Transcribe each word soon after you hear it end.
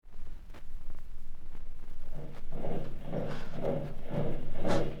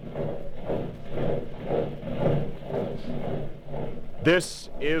This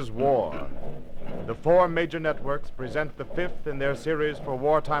is War. The four major networks present the fifth in their series for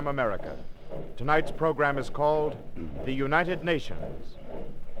wartime America. Tonight's program is called The United Nations.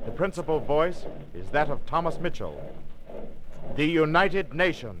 The principal voice is that of Thomas Mitchell. The United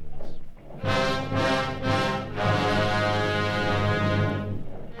Nations.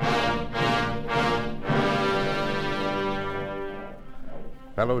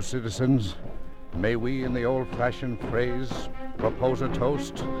 Fellow citizens, may we, in the old-fashioned phrase, propose a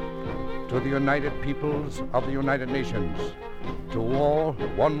toast to the united peoples of the United Nations, to war,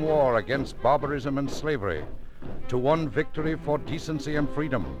 one war against barbarism and slavery, to one victory for decency and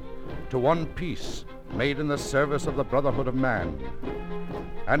freedom, to one peace made in the service of the brotherhood of man,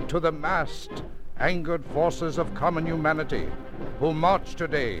 and to the massed, angered forces of common humanity who march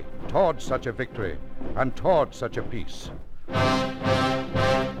today toward such a victory and toward such a peace.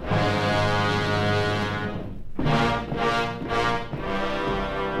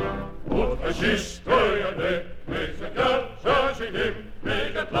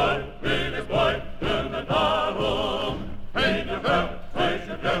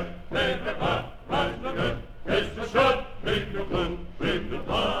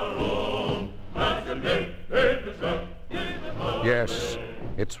 Yes,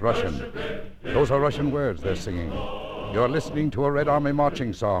 it's Russian. Those are Russian words they're singing. You're listening to a Red Army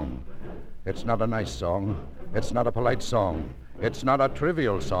marching song. It's not a nice song. It's not a polite song. It's not a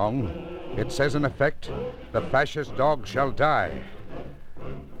trivial song. It says, in effect, the fascist dog shall die.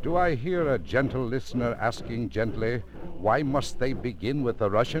 Do I hear a gentle listener asking gently, why must they begin with the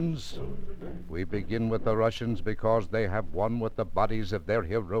Russians? We begin with the Russians because they have won with the bodies of their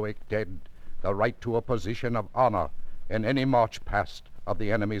heroic dead the right to a position of honor in any march past of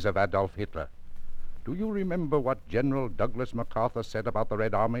the enemies of Adolf Hitler. Do you remember what General Douglas MacArthur said about the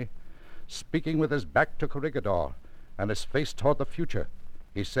Red Army? Speaking with his back to Corregidor and his face toward the future,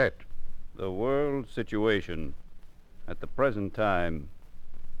 he said, "The world situation at the present time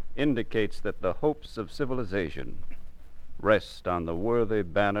indicates that the hopes of civilization rest on the worthy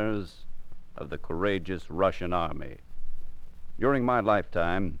banners of the courageous Russian army. During my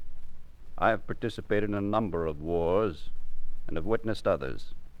lifetime, I have participated in a number of wars and have witnessed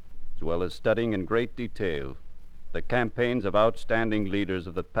others, as well as studying in great detail the campaigns of outstanding leaders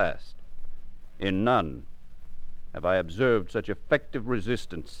of the past. In none have I observed such effective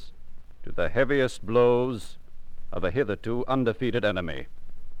resistance to the heaviest blows of a hitherto undefeated enemy,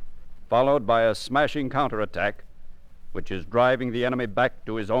 followed by a smashing counterattack which is driving the enemy back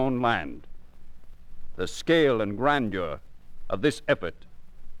to his own land. The scale and grandeur of this effort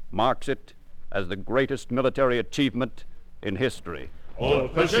marks it as the greatest military achievement in history." Do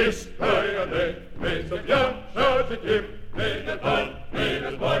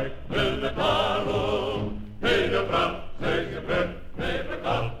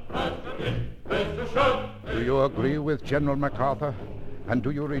you agree with General MacArthur? And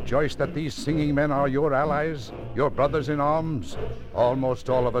do you rejoice that these singing men are your allies, your brothers in arms? Almost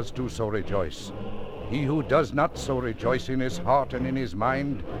all of us do so rejoice. He who does not so rejoice in his heart and in his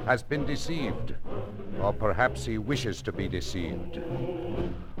mind has been deceived. Or perhaps he wishes to be deceived.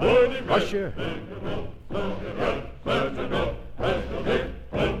 Russia.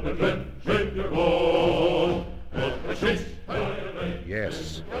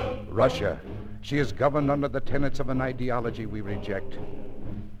 Yes, Russia. She is governed under the tenets of an ideology we reject.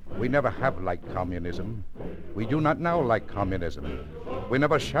 We never have liked communism. We do not now like communism. We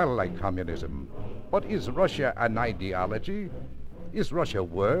never shall like communism. But is Russia an ideology? Is Russia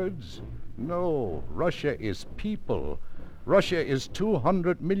words? No, Russia is people. Russia is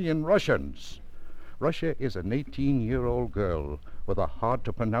 200 million Russians. Russia is an 18-year-old girl with a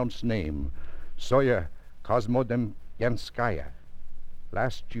hard-to-pronounce name, Zoya Kosmodemyanskaya.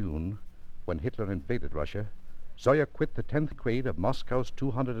 Last June, when Hitler invaded Russia, Zoya quit the 10th grade of Moscow's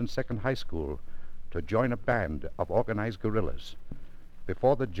 202nd High School to join a band of organized guerrillas.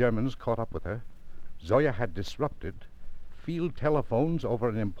 Before the Germans caught up with her, Zoya had disrupted field telephones over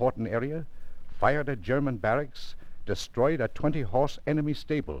an important area, fired at German barracks, destroyed a 20-horse enemy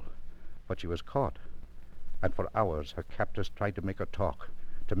stable. But she was caught, and for hours her captors tried to make her talk,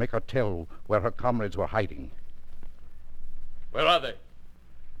 to make her tell where her comrades were hiding. Where are they?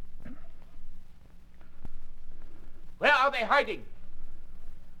 Where are they hiding?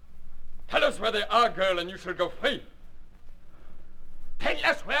 Tell us where they are, girl, and you shall go free. Tell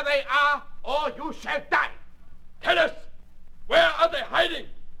us where they are, or you shall die. Tell us, where are they hiding?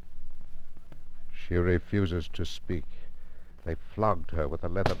 She refuses to speak. They flogged her with a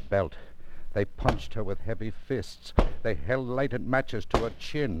leather belt. They punched her with heavy fists. They held lighted matches to her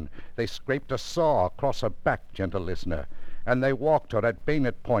chin. They scraped a saw across her back, gentle listener. and they walked her at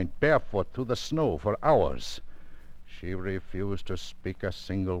bayonet point, barefoot, through the snow for hours. She refused to speak a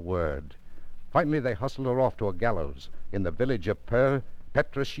single word. Finally, they hustled her off to a gallows in the village of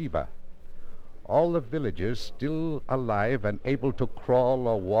Petrasheva. All the villagers still alive and able to crawl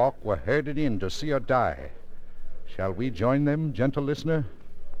or walk were herded in to see her die. Shall we join them, gentle listener?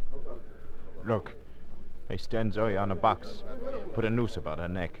 Look, they stand Zoe on a box, put a noose about her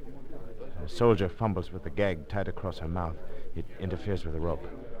neck. A soldier fumbles with the gag tied across her mouth. It interferes with the rope.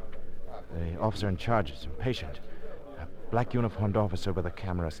 The officer in charge is impatient. A black uniformed officer with a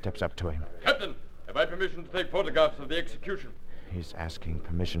camera steps up to him. Captain, have I permission to take photographs of the execution? He's asking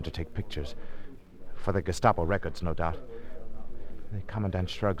permission to take pictures. For the Gestapo records, no doubt. The commandant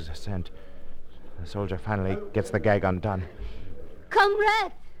shrugs assent. The soldier finally gets the gag undone.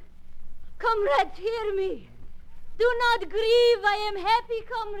 Comrades! Comrades, hear me. Do not grieve. I am happy,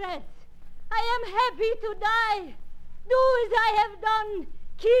 comrades. I am happy to die. Do as I have done.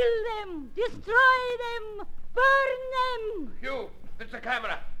 Kill them. Destroy them. Burn them. You, it's the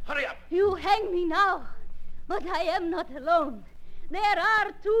camera. Hurry up. You hang me now. But I am not alone. There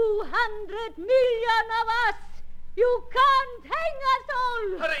are 200 million of us. You can't hang us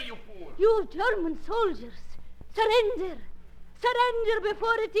all. Hurry, you fool. You German soldiers, surrender. Surrender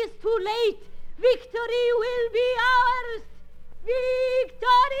before it is too late. Victory will be ours. Victory!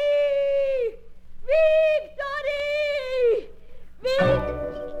 Victory!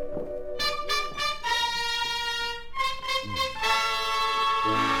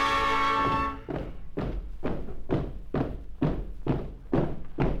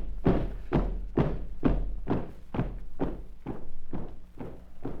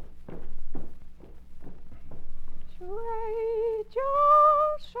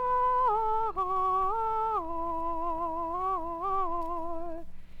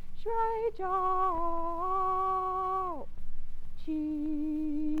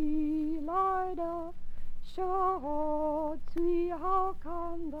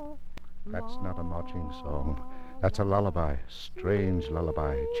 That's not a marching song. That's a lullaby. Strange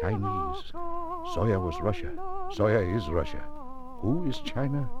lullaby. Chinese. Zoya was Russia. Zoya is Russia. Who is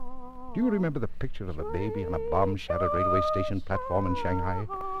China? Do you remember the picture of a baby on a bomb-shattered railway station platform in Shanghai?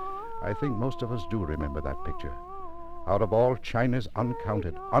 I think most of us do remember that picture. Out of all China's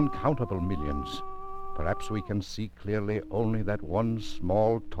uncountable millions, perhaps we can see clearly only that one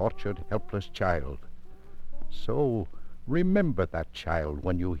small, tortured, helpless child. So, remember that child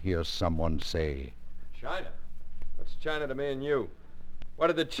when you hear someone say, China? What's China to me and you? What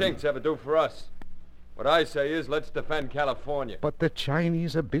did the Chinks ever do for us? What I say is, let's defend California. But the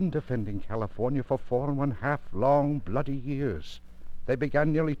Chinese have been defending California for 4.5 long, bloody years. They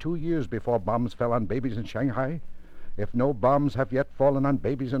began nearly 2 years before bombs fell on babies in Shanghai. If no bombs have yet fallen on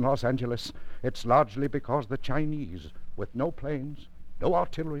babies in Los Angeles, it's largely because the Chinese, with no planes, no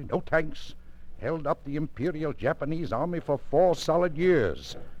artillery, no tanks, held up the Imperial Japanese Army for 4 solid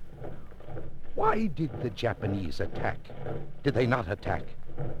years. Why did the Japanese attack? Did they not attack?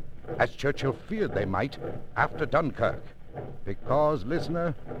 As Churchill feared they might after Dunkirk. Because,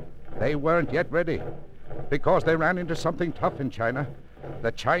 listener, they weren't yet ready. Because they ran into something tough in China.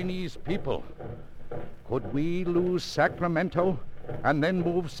 The Chinese people. Could we lose Sacramento and then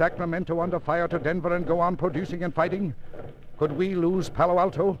move Sacramento under fire to Denver and go on producing and fighting? Could we lose Palo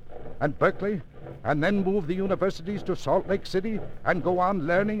Alto and Berkeley and then move the universities to Salt Lake City and go on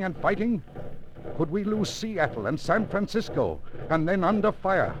learning and fighting? Could we lose Seattle and San Francisco and then under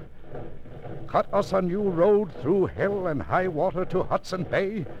fire? Cut us a new road through hell and high water to Hudson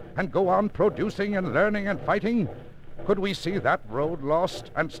Bay and go on producing and learning and fighting? Could we see that road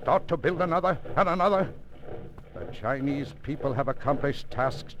lost and start to build another and another? The Chinese people have accomplished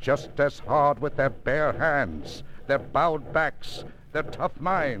tasks just as hard with their bare hands, their bowed backs, their tough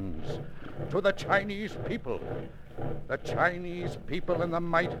minds. To the Chinese people, the Chinese people in the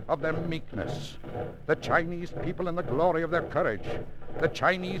might of their meekness, the Chinese people in the glory of their courage, the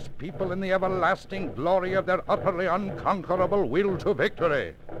Chinese people in the everlasting glory of their utterly unconquerable will to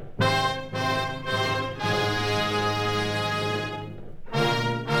victory.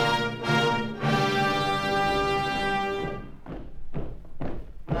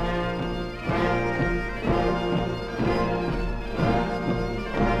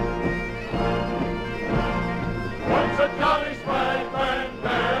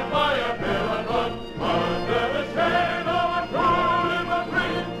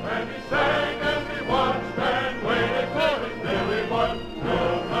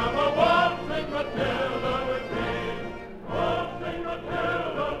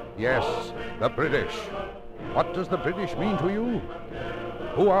 Yes, the British. What does the British mean to you?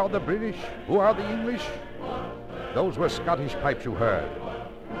 Who are the British? Who are the English? Those were Scottish pipes you heard.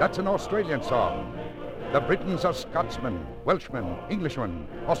 That's an Australian song. The Britons are Scotsmen, Welshmen, Englishmen,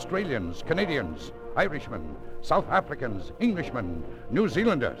 Australians, Canadians, Irishmen, South Africans, Englishmen, New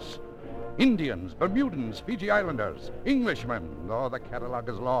Zealanders, Indians, Bermudans, Fiji Islanders, Englishmen. Oh, the catalogue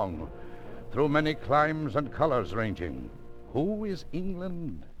is long, through many climes and colors ranging. Who is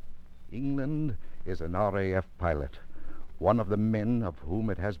England? England is an RAF pilot, one of the men of whom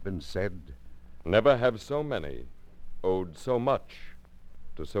it has been said, "Never have so many owed so much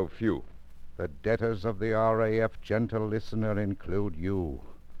to so few." The debtors of the RAF, gentle listener, include you.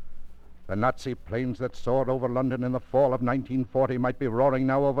 The Nazi planes that soared over London in the fall of 1940 might be roaring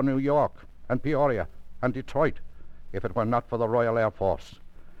now over New York and Peoria and Detroit if it were not for the Royal Air Force.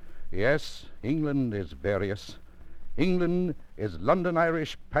 Yes, England is various. England is London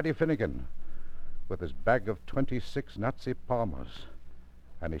Irish Paddy Finnegan with his bag of 26 Nazi Palmers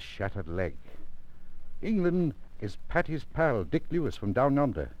and his shattered leg. England is Paddy's pal, Dick Lewis from down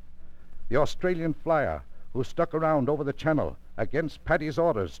under, the Australian flyer who stuck around over the channel against Paddy's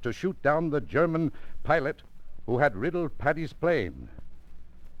orders to shoot down the German pilot who had riddled Paddy's plane.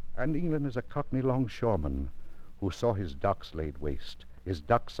 And England is a Cockney longshoreman who saw his docks laid waste, his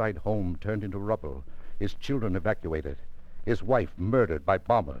dockside home turned into rubble, his children evacuated, his wife murdered by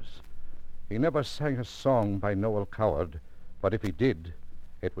bombers. He never sang a song by Noel Coward, but if he did,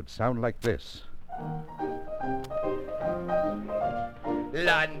 it would sound like this.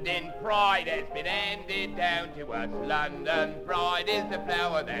 London pride has been handed down to us. London pride is the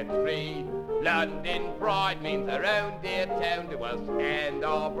flower that's free. London pride means our own dear town to us, and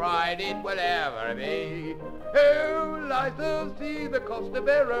our pride it will ever be. Oh, Liza, see the cost of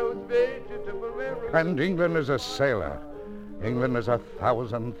arrows, vegetable arrows. And England is a sailor. England is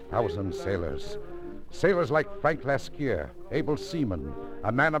 1,000 sailors. Sailors like Frank Lasquier, able seaman,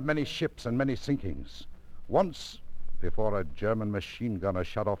 a man of many ships and many sinkings. Once, before a German machine gunner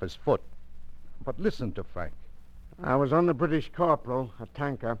shot off his foot. But listen to Frank. I was on the British Corporal, a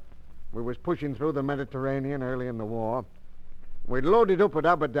tanker. We was pushing through the Mediterranean early in the war. We'd loaded up at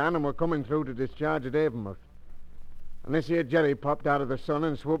Abadan and were coming through to discharge at Avonmouth. And this here jelly popped out of the sun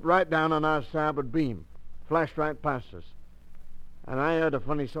and swooped right down on our starboard beam. Flashed right past us. And I heard a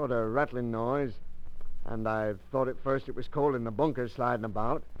funny sort of rattling noise, and I thought at first it was coal in the bunkers sliding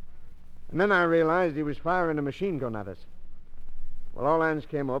about. And then I realized he was firing a machine gun at us. Well, all hands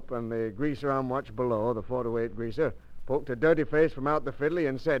came up, and the greaser on watch below, the 4-8 greaser, poked a dirty face from out the fiddly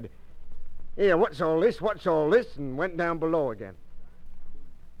and said, "Here, what's all this, and went down below again.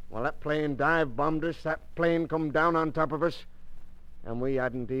 Well, that plane dive-bombed us, that plane come down on top of us, and we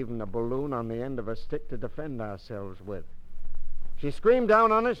hadn't even a balloon on the end of a stick to defend ourselves with. She screamed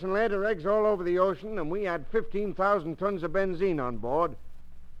down on us and laid her eggs all over the ocean, and we had 15,000 tons of benzene on board,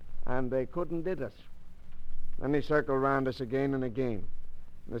 and they couldn't hit us. Then they circled round us again and again.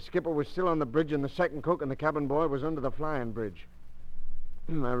 The skipper was still on the bridge, and the second cook and the cabin boy was under the flying bridge.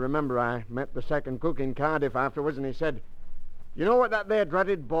 I remember I met the second cook in Cardiff afterwards, and he said, "You know what that there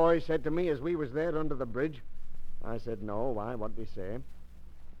dreaded boy said to me as we was there under the bridge?" I said, "No, why, what did he say?"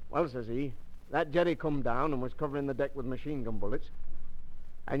 "Well," says he, "that jetty come down and was covering the deck with machine gun bullets.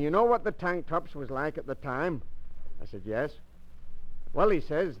 And you know what the tank tops was like at the time?" I said, "Yes." "Well," he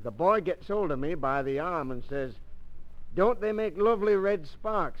says, "the boy gets hold of me by the arm and says, 'Don't they make lovely red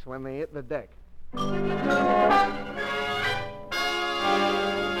sparks when they hit the deck?'"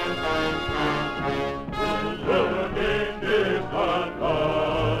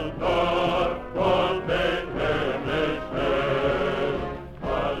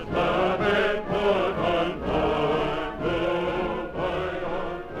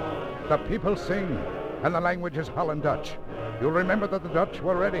 The people sing, and the language is Holland Dutch. You'll remember that the Dutch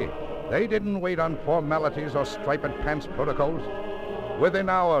were ready. They didn't wait on formalities or striped pants protocols. Within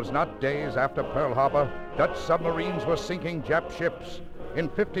hours, not days, after Pearl Harbor, Dutch submarines were sinking Jap ships. In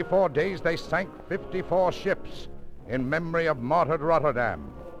 54 days, they sank 54 ships in memory of martyred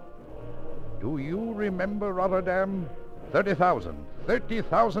Rotterdam. Do you remember Rotterdam?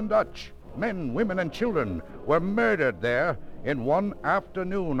 30,000 Dutch, men, women, and children, were murdered there in one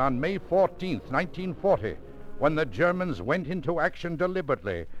afternoon on May 14th, 1940, when the Germans went into action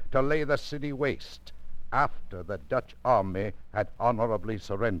deliberately to lay the city waste after the Dutch army had honorably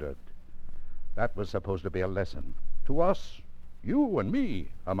surrendered. That was supposed to be a lesson to us, you and me,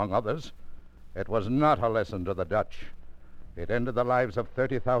 among others. It was not a lesson to the Dutch. It ended the lives of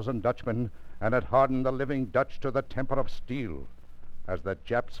 30,000 Dutchmen, and it hardened the living Dutch to the temper of steel, as the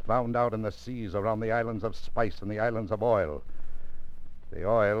Japs found out in the seas around the islands of spice and the islands of oil. The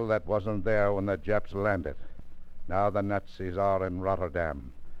oil that wasn't there when the Japs landed. Now the Nazis are in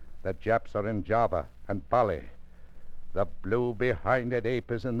Rotterdam. The Japs are in Java and Bali. The blue behind-it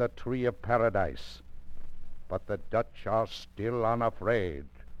ape is in the tree of paradise. But the Dutch are still unafraid.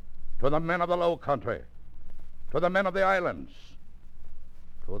 To the men of the Low Country, to the men of the islands,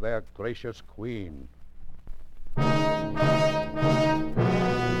 to their gracious queen. The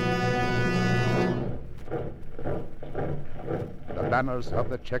banners of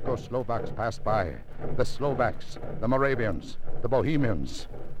the Czechoslovaks pass by. The Slovaks, the Moravians, the Bohemians.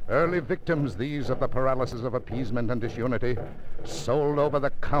 Early victims, these, of the paralysis of appeasement and disunity, sold over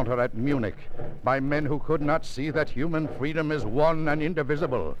the counter at Munich by men who could not see that human freedom is one and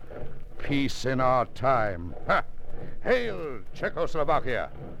indivisible. Peace in our time. Ha! Hail, Czechoslovakia!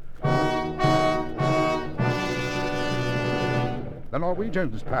 The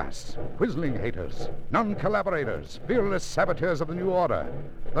Norwegians pass, quisling haters, non-collaborators, fearless saboteurs of the new order.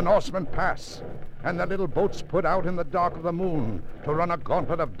 The Norsemen pass, and the little boats put out in the dark of the moon to run a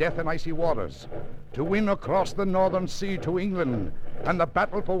gauntlet of death in icy waters, to win across the northern sea to England, and the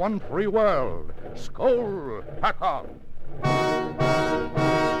battle for one free world. Skål, Hakon!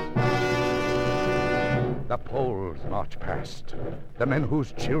 The Poles march past. The men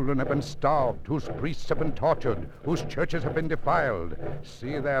whose children have been starved, whose priests have been tortured, whose churches have been defiled.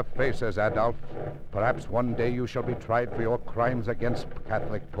 See their faces, Adolf. Perhaps one day you shall be tried for your crimes against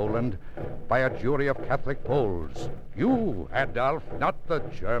Catholic Poland by a jury of Catholic Poles. You, Adolf, not the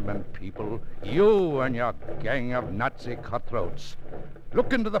German people. You and your gang of Nazi cutthroats.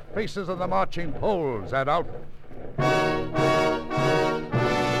 Look into the faces of the marching Poles, Adolf.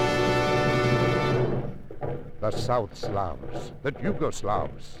 The South Slavs, the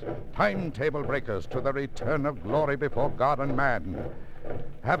Yugoslavs, timetable breakers to the return of glory before God and man.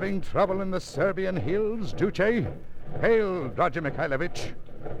 Having trouble in the Serbian hills, Duce? Hail, Draja Mikhailovich,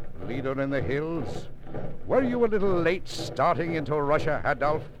 leader in the hills. Were you a little late starting into Russia,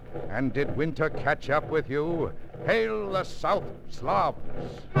 Adolf? And did winter catch up with you? Hail the South Slavs!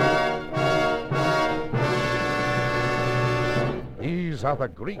 These are the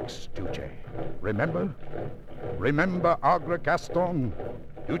Greeks, Duce. Remember? Remember Agra Gaston?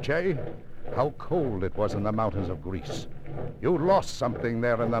 Duce, how cold it was in the mountains of Greece. You lost something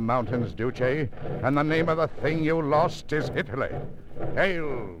there in the mountains, Duce, and the name of the thing you lost is Italy.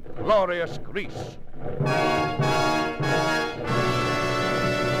 Hail, glorious Greece!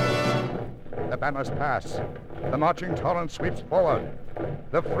 The banners pass. The marching torrent sweeps forward.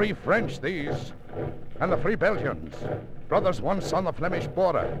 The free French, these, and the free Belgians. Brothers once on the Flemish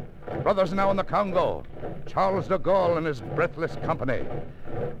border. Brothers now in the Congo. Charles de Gaulle and his breathless company.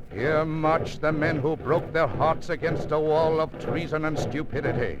 Here march the men who broke their hearts against a wall of treason and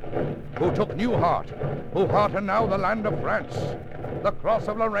stupidity. Who took new heart. Who hearten now the land of France. The cross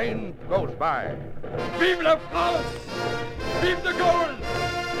of Lorraine goes by. Vive la France! Vive de Gaulle!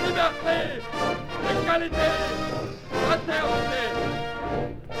 Liberté! Égalité! Fraternité!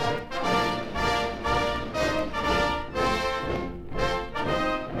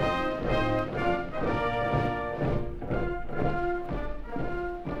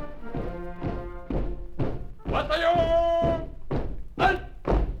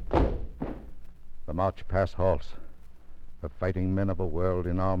 The march past halts. The fighting men of a world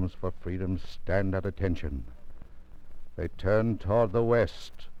in arms for freedom stand at attention. They turn toward the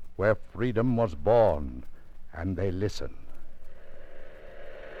west, where freedom was born, and they listen.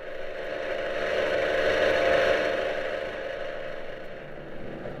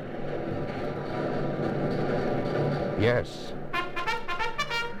 Yes.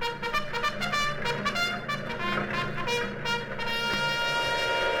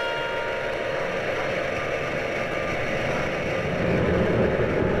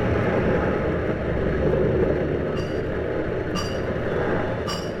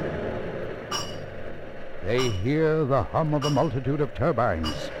 They hear the hum of a multitude of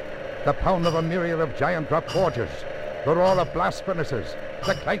turbines, the pound of a myriad of giant drop forges, the roar of blast furnaces,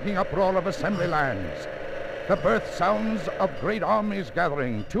 the clanking uproar of assembly lines, the birth sounds of great armies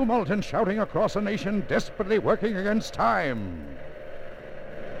gathering, tumult and shouting across a nation desperately working against time.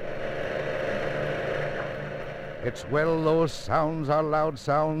 It's well those sounds are loud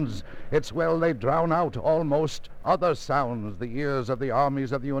sounds. It's well they drown out almost other sounds the ears of the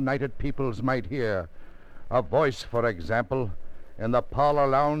armies of the United Peoples might hear. A voice, for example, in the parlor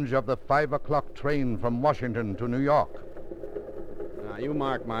lounge of the 5 o'clock train from Washington to New York. Now, you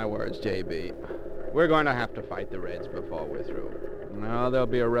mark my words, J.B. We're going to have to fight the Reds before we're through. No, there'll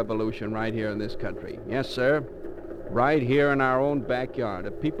be a revolution right here in this country. Yes, sir. Right here in our own backyard.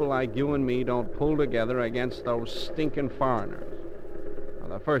 If people like you and me don't pull together against those stinking foreigners. Well,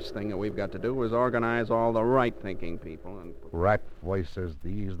 the first thing that we've got to do is organize all the right-thinking people and... Rat voices,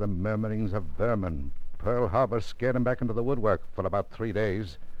 these, the murmurings of vermin. Pearl Harbor scared 'em back into the woodwork for about 3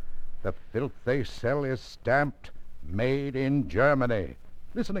 days. The filth they sell is stamped Made in Germany.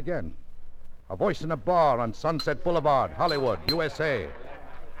 Listen again. A voice in a bar on Sunset Boulevard, Hollywood, USA.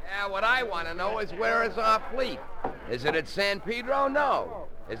 Yeah, what I want to know is where is our fleet? Is it at San Pedro? No.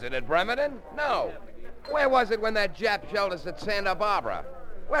 Is it at Bremerton? No. Where was it when that Jap shelled us at Santa Barbara?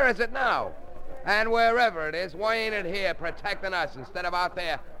 Where is it now? And wherever it is, why ain't it here protecting us instead of out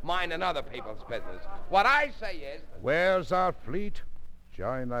there minding other people's business? What I say is... Where's our fleet?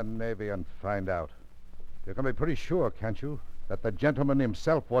 Join the Navy and find out. You can be pretty sure, can't you, that the gentleman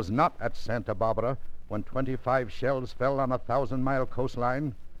himself was not at Santa Barbara when 25 shells fell on a 1,000-mile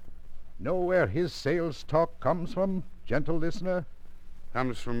coastline? Know where his sales talk comes from, gentle listener?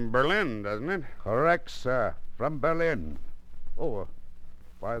 Comes from Berlin, doesn't it? Correct, sir. From Berlin. Oh,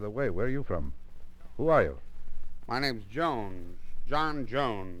 by the way, where are you from? Who are you? My name's Jones. John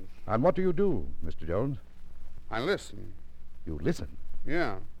Jones. And what do you do, Mr. Jones? I listen. You listen?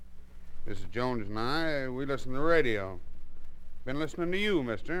 Yeah. Mrs. Jones and I, we listen to the radio. Been listening to you,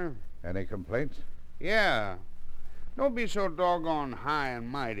 mister. Any complaints? Yeah. Don't be so doggone high and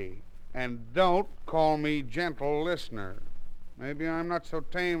mighty. And don't call me gentle listener. Maybe I'm not so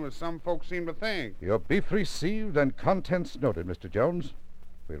tame as some folks seem to think. Your beef received and contents noted, Mr. Jones.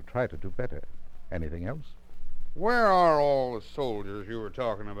 We'll try to do better. Anything else? Where are all the soldiers you were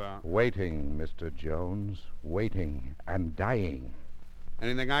talking about? Waiting, Mr. Jones. Waiting and dying.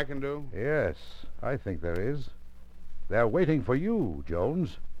 Anything I can do? Yes, I think there is. They're waiting for you,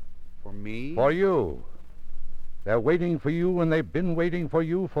 Jones. For me? For you. They're waiting for you, and they've been waiting for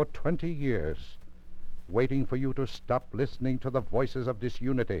you for 20 years. Waiting for you to stop listening to the voices of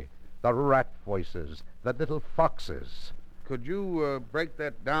disunity, the rat voices, the little foxes. Could you break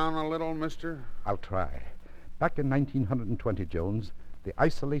that down a little, mister? I'll try. Back in 1920, Jones, the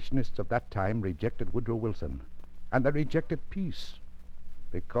isolationists of that time rejected Woodrow Wilson, and they rejected peace.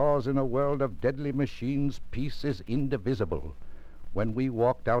 Because in a world of deadly machines, peace is indivisible. When we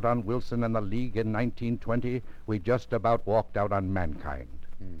walked out on Wilson and the League in 1920, we just about walked out on mankind.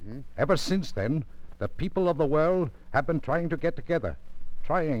 Mm-hmm. Ever since then, the people of the world have been trying to get together,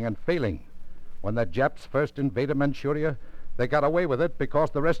 trying and failing. When the Japs first invaded Manchuria, they got away with it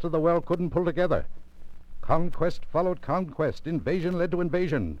because the rest of the world couldn't pull together. Conquest followed conquest. Invasion led to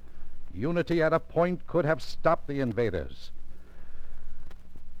invasion. Unity at a point could have stopped the invaders.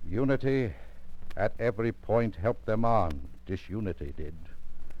 Unity at every point helped them on. Disunity did.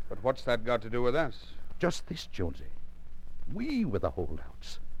 But what's that got to do with us? Just this, Jonesy. We were the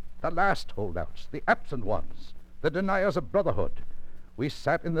holdouts. The last holdouts. The absent ones. The deniers of brotherhood. We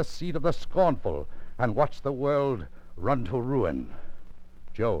sat in the seat of the scornful and watched the world run to ruin.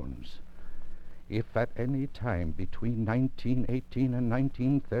 Jones, if at any time between 1918 and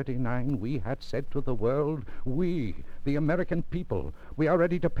 1939 we had said to the world, we, the American people, we are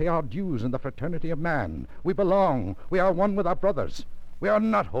ready to pay our dues in the fraternity of man. We belong. We are one with our brothers. We are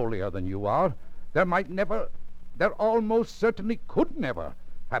not holier than you are. There almost certainly could never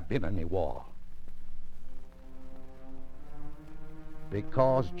have been any war.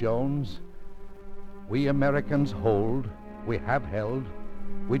 Because, Jones, we Americans hold, we have held,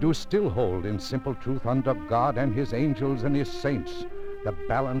 we do still hold in simple truth under God and his angels and his saints, the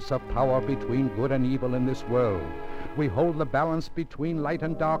balance of power between good and evil in this world. We hold the balance between light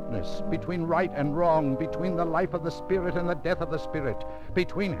and darkness, between right and wrong, between the life of the spirit and the death of the spirit,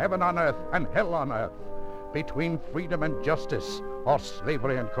 between heaven on earth and hell on earth, between freedom and justice or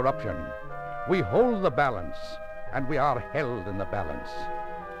slavery and corruption. We hold the balance, and we are held in the balance.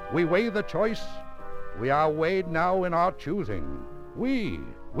 We weigh the choice. We are weighed now in our choosing. We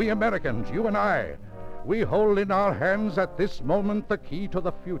Americans, you and I, we hold in our hands at this moment the key to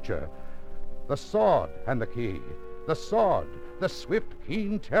the future. The sword and the key. The sword, the swift,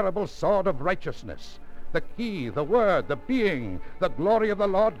 keen, terrible sword of righteousness. The key, the word, the being, the glory of the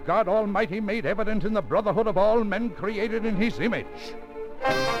Lord God Almighty made evident in the brotherhood of all men created in his image.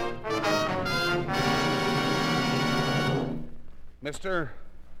 Mister,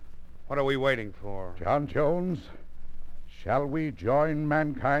 what are we waiting for? John Jones, shall we join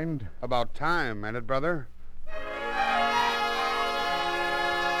mankind? About time, ain't it, brother?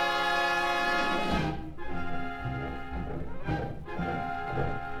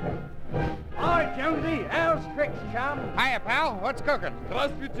 Hi, Jonesy. How's tricks, chum? Hiya, pal. What's cooking?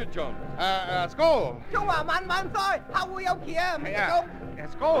 Здравствуйте, John. Skål. Yeah.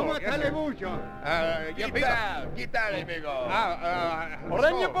 Skål. Guitar, amigo.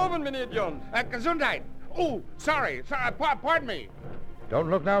 Oranje boven, meneer John. Gesundheit. Oh, sorry. Pardon me. Don't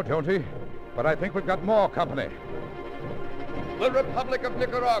look now, Jonesy, but I think we've got more company. The Republic of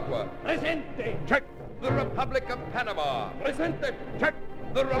Nicaragua. Presente. Check. The Republic of Panama. Presente. Check.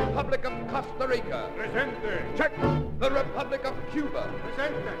 The Republic of Costa Rica. Presente. Check. The Republic of Cuba.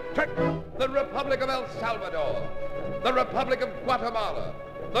 Presente. Check. The Republic of El Salvador. The Republic of Guatemala.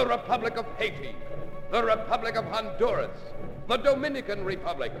 The Republic of Haiti. The Republic of Honduras. The Dominican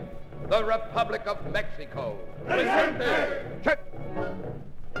Republic. The Republic of Mexico. Presente. Check.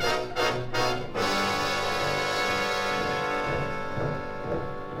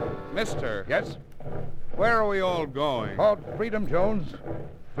 Mister. Yes? Where are we all going? Called freedom, Jones.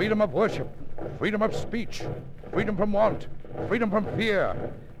 Freedom of worship. Freedom of speech. Freedom from want. Freedom from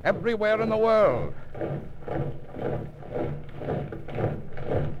fear. Everywhere in the world.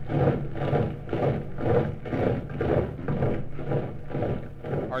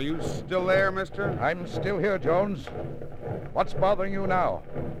 Are you still there, mister? I'm still here, Jones. What's bothering you now?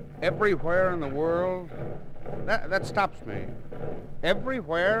 Everywhere in the world? That stops me.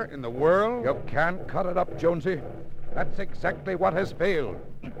 Everywhere in the world? You can't cut it up, Jonesy. That's exactly what has failed.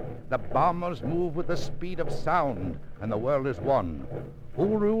 The bombers move with the speed of sound, and the world is one.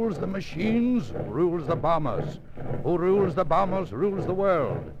 Who rules the machines rules the bombers. Who rules the bombers rules the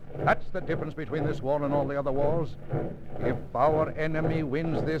world. That's the difference between this war and all the other wars. If our enemy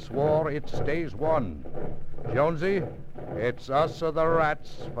wins this war, it stays one. Jonesy, it's us or the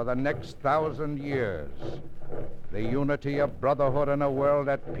rats for the next 1,000 years. The unity of brotherhood and a world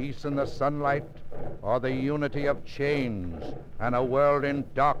at peace in the sunlight, or the unity of chains and a world in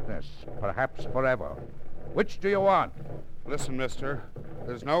darkness, perhaps forever. Which do you want? Listen, mister,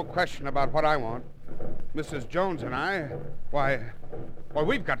 there's no question about what I want. Mrs. Jones and I, why,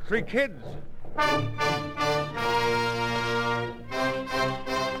 we've got 3 kids.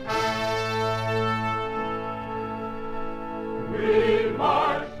 We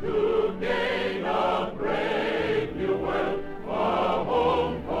march to gain a brave new world, a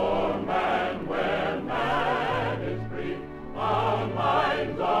home for man where man is free. Our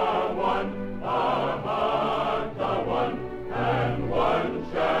minds are one, our hearts are one, and one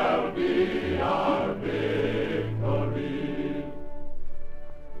shall be our victory.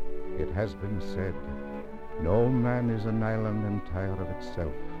 It has been said, no man is an island entire of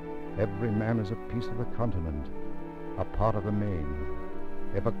itself. Every man is a piece of the continent, a part of the main.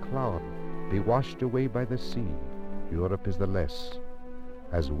 If a cloud be washed away by the sea, Europe is the less,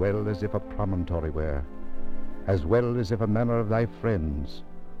 as well as if a promontory were, as well as if a manner of thy friends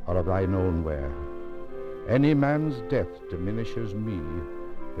or of thine own were. Any man's death diminishes me,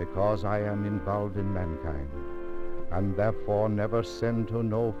 because I am involved in mankind, and therefore never send to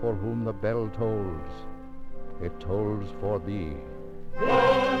know for whom the bell tolls. It tolls for thee.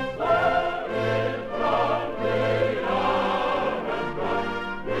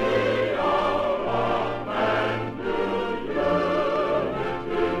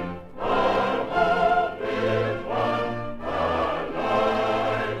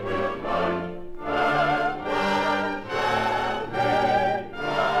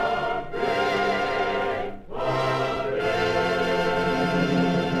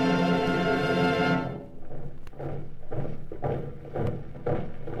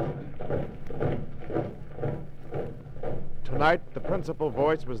 Tonight, the principal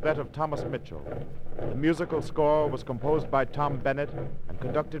voice was that of Thomas Mitchell. The musical score was composed by Tom Bennett and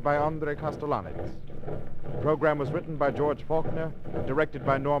conducted by Andre Castellanets. The program was written by George Faulkner and directed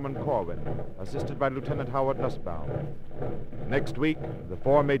by Norman Corwin, assisted by Lieutenant Howard Nussbaum. Next week, the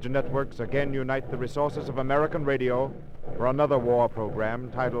 4 major networks again unite the resources of American radio for another war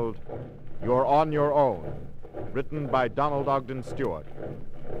program titled You're on Your Own, written by Donald Ogden Stewart.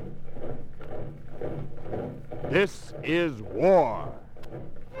 This is war.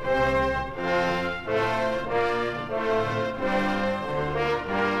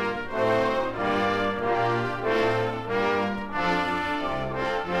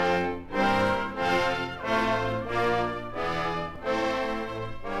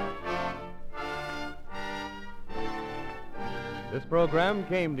 This program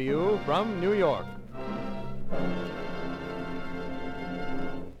came to you from New York.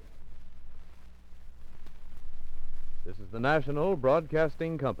 This is the National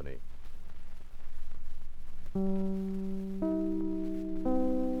Broadcasting Company.